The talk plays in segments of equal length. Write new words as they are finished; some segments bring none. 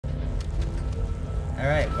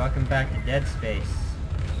Alright, welcome back to Dead Space.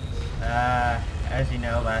 As you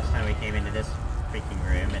know, last time we came into this freaking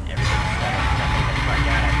room and everything started jumping the fuck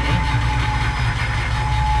out at me.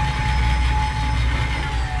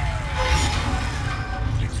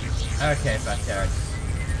 Okay, fucktards.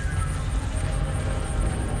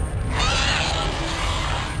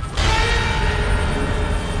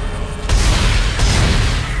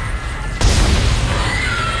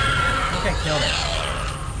 I think I killed it.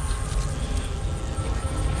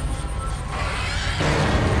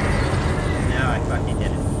 I fucking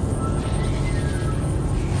did it.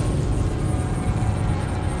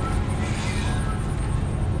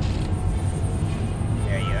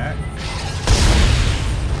 There you are.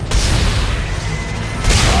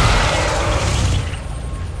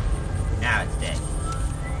 Now it's dead.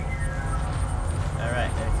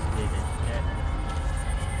 Alright, let's do this shit.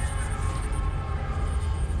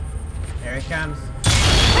 There it comes.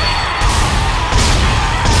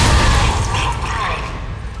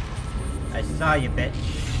 I saw you, bitch.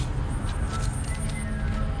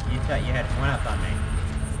 You thought you had one up on me.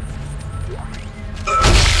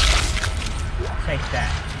 Take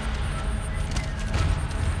that.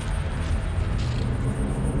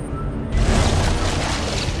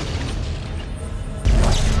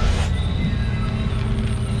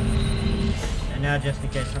 And now, just in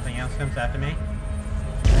case something else comes after me.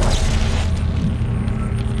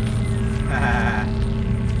 Haha.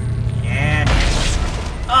 And...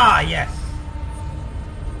 ah, yes!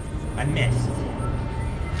 I missed.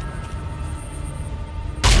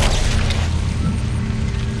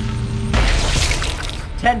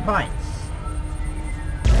 $10 points.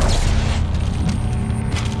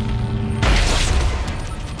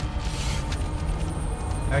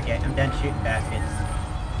 Okay, I'm done shooting baskets.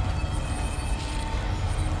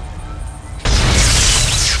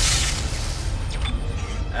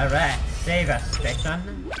 Alright, save us, patiens.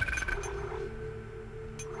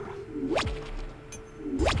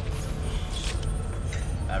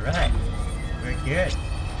 Alright, we're good.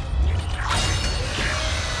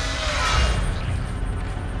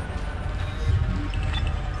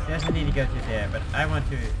 Doesn't need to go through there, but I want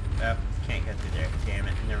to... oh, can't go through there. Damn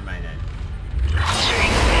it, never mind then.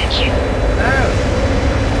 Oh!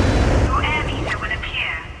 Your air meter will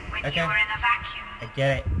appear when okay. you are in a vacuum. I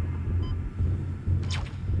get it.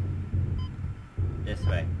 This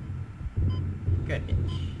way. Good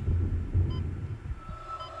bitch.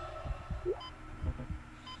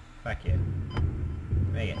 Fuck you.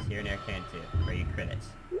 Vegas, you're an air cannon too, for you credits.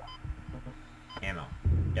 Ammo.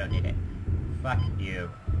 Don't need it. Fuck you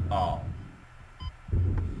all.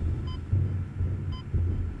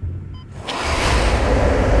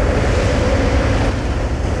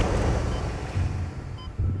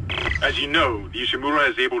 As you know, the Ishimura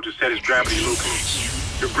is able to set its gravity locally.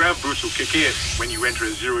 Your grav boost will kick in when you enter a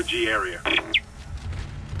zero-G area.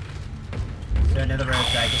 So in other words,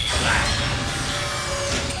 I get slapped.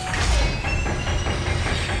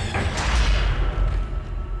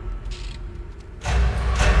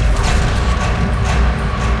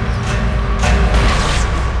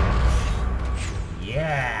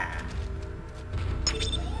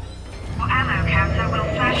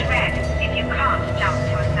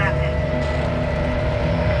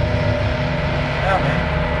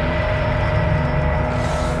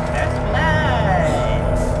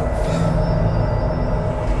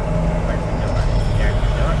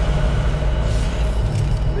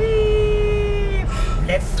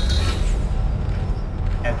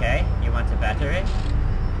 Okay, you want a battery?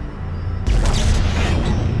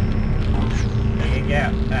 There you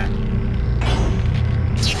go.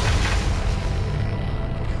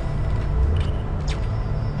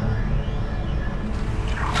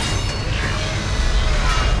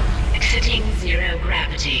 Exiting zero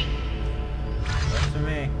gravity. Works for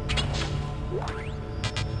me.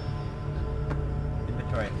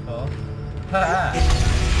 Inventory full. Ha!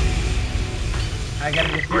 I got a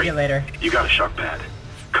defibrillator. Great. You got a shock pad.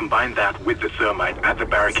 Combine that with the thermite at the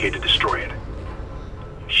barricade to destroy it.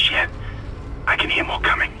 Shit. I can hear more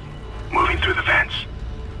coming. Moving through the vents.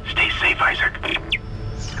 Stay safe, Isaac. Yeah,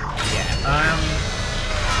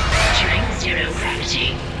 Entering zero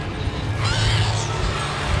gravity.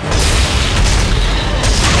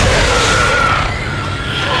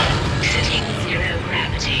 Exiting zero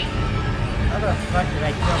gravity. how the fuck did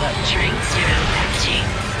I kill that? Entering zero gravity.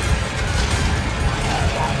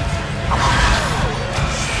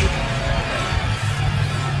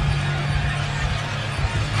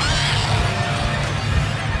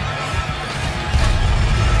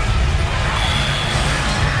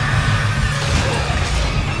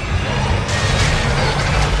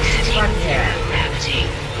 Fuck yeah.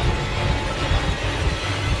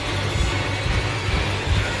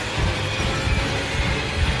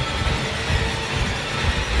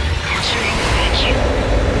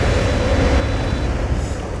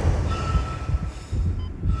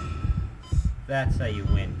 That's how you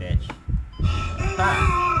win, bitch. Ha!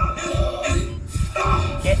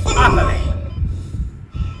 Get off of it!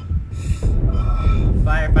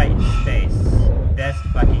 Firefight in space. Best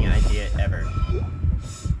fucking idea ever.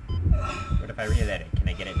 What if I reload it? Can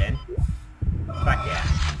I get it then? Fuck yeah.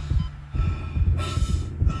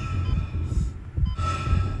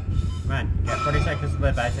 Come on, you got 40 seconds to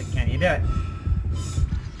live, Isaac. Can you do it?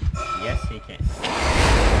 Yes, he can.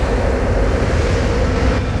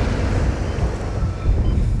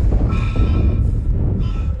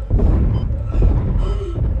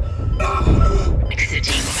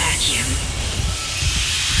 Exiting vacuum.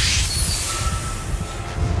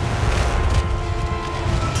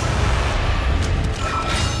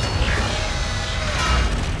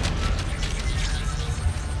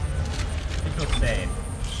 This will save.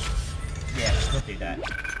 Yeah, we'll do that.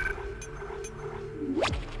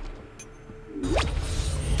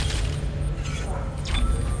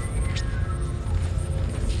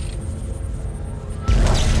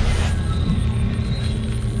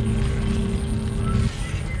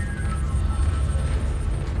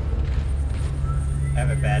 I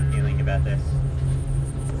have a bad feeling about this.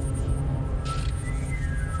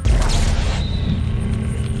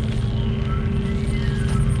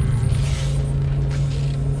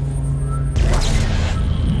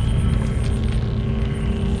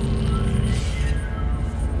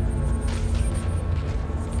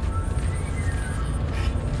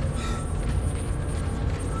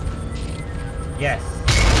 Yes.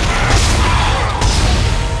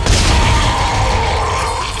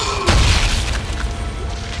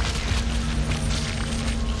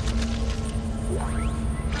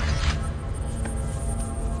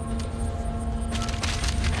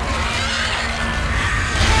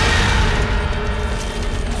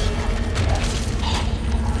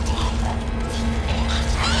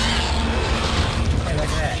 Hey, look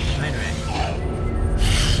at that. Mine ran.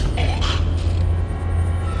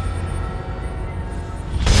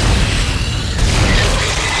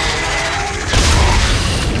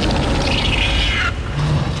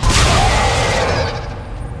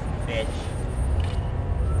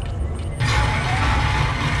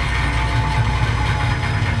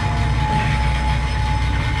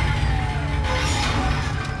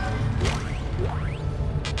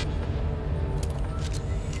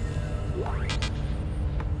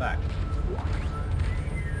 Fuck.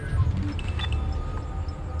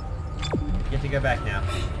 Get to go back now.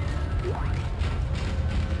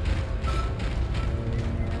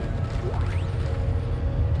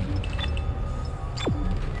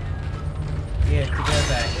 Get to go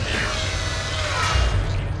back now.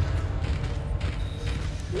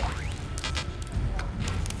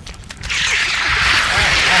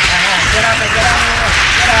 Get off me! Get off me! Get off me!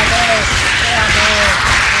 Get off me!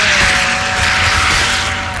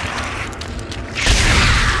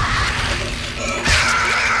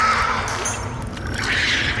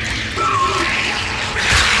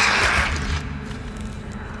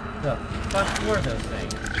 The fuck were those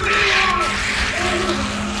things?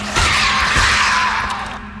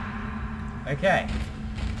 Okay.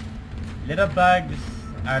 Little bugs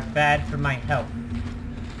are bad for my health.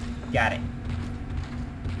 Got it.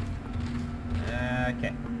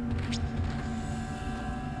 Okay.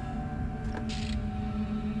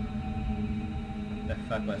 The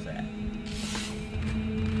fuck was that?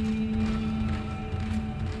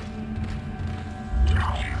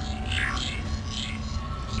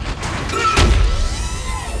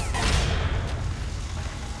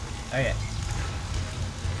 Okay.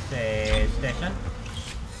 Save station.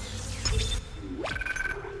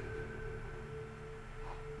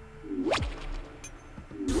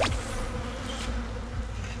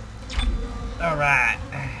 Alright.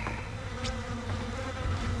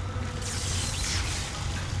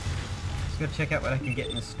 Let's go check out what I can get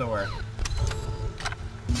in the store.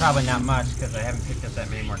 Probably not much because I haven't picked up that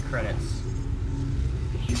many more credits.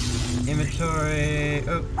 Inventory.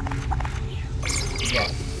 Oh.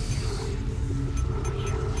 Yes.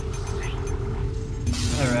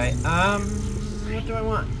 Alright, what do I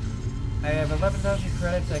want? I have 11,000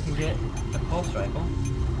 credits. I can get a pulse rifle.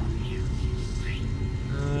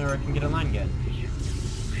 Or I can get a line gun.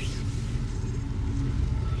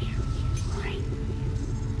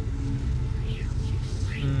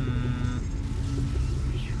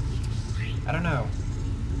 I don't know.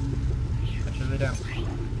 I truly don't.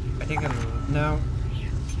 I think no.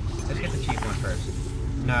 Let's get the cheap one first.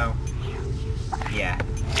 No. Yeah.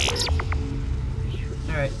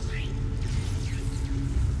 Alright.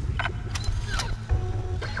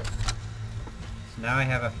 So now I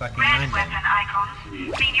have a fucking Red line weapon gun. icons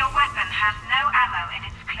mean your weapon has no ammo in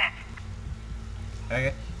its clip.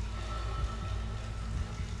 Okay.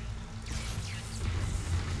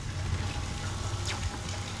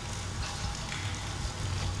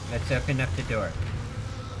 Let's open up the door.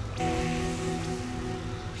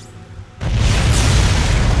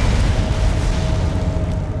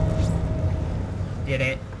 Did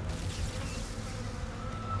it.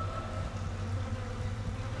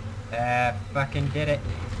 Fucking did it.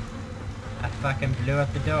 I fucking blew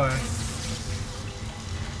up the door.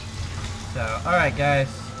 So, alright guys.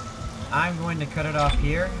 I'm going to cut it off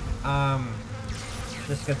here.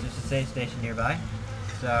 Just because there's a save station nearby.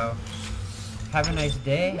 So, have a nice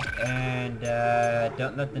day, and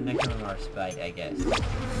don't let the necromorphs bite, I guess.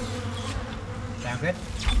 Sound good?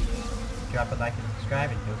 Drop a like and subscribe,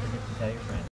 and don't forget to tell your friends.